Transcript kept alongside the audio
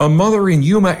A mother in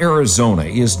Yuma, Arizona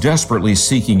is desperately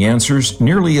seeking answers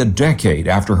nearly a decade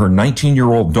after her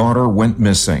 19-year-old daughter went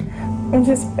missing. I'm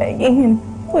just begging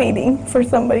and pleading for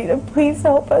somebody to please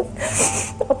help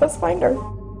us find her.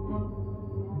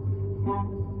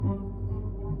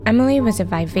 Emily was a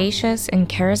vivacious and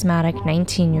charismatic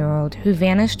 19-year-old who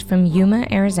vanished from Yuma,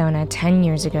 Arizona 10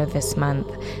 years ago this month,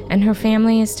 and her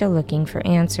family is still looking for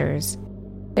answers.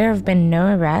 There have been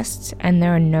no arrests, and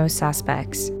there are no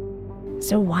suspects.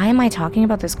 So why am I talking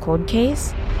about this cold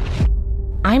case?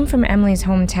 I'm from Emily's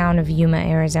hometown of Yuma,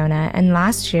 Arizona, and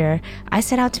last year, I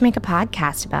set out to make a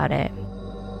podcast about it.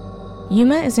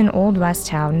 Yuma is an Old West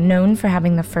town known for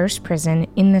having the first prison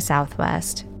in the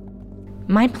Southwest.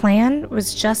 My plan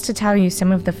was just to tell you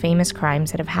some of the famous crimes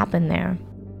that have happened there.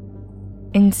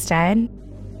 Instead,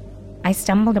 I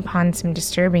stumbled upon some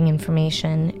disturbing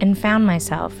information and found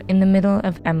myself in the middle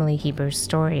of Emily Hieber's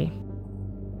story.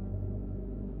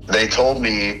 They told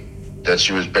me that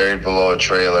she was buried below a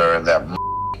trailer and that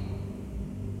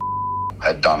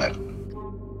had done it.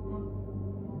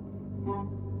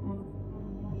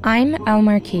 I'm Elle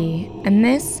Marquis, and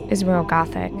this is Rural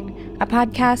Gothic, a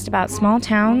podcast about small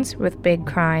towns with big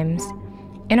crimes.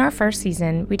 In our first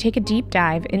season, we take a deep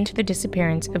dive into the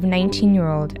disappearance of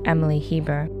 19-year-old Emily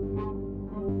Hieber.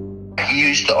 He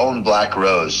used to own Black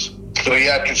Rose, so he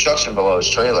had construction below his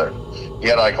trailer. He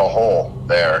had like a hole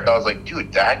there. I was like,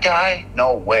 dude, that guy?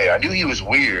 No way. I knew he was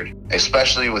weird,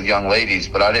 especially with young ladies,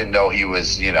 but I didn't know he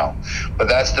was, But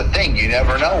that's the thing. You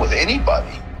never know with anybody.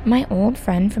 My old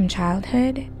friend from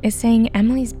childhood is saying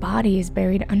Emily's body is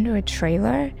buried under a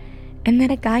trailer and that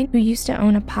a guy who used to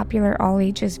own a popular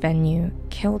all-ages venue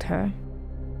killed her.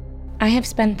 I have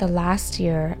spent the last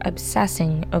year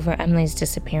obsessing over Emily's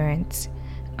disappearance.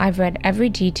 I've read every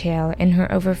detail in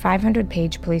her over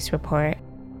 500-page police report.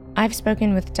 I've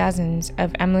spoken with dozens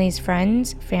of Emily's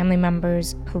friends, family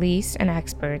members, police, and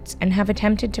experts, and have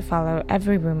attempted to follow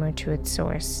every rumor to its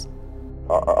source.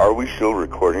 Are we still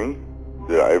recording?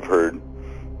 That I've heard,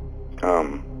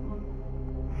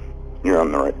 you're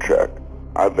on the right track.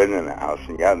 I've been in the house,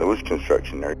 and yeah, there was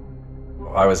construction there.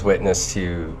 I was witness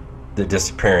to the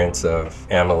disappearance of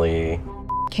Emily.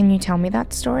 Can you tell me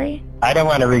that story? I don't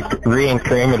want to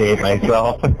re-incriminate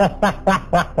myself.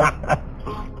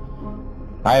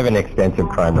 I have an extensive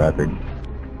crime record.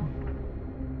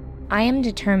 I am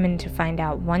determined to find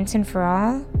out once and for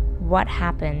all what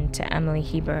happened to Emily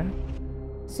Hieber.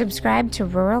 Subscribe to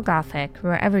Rural Gothic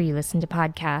wherever you listen to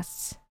podcasts.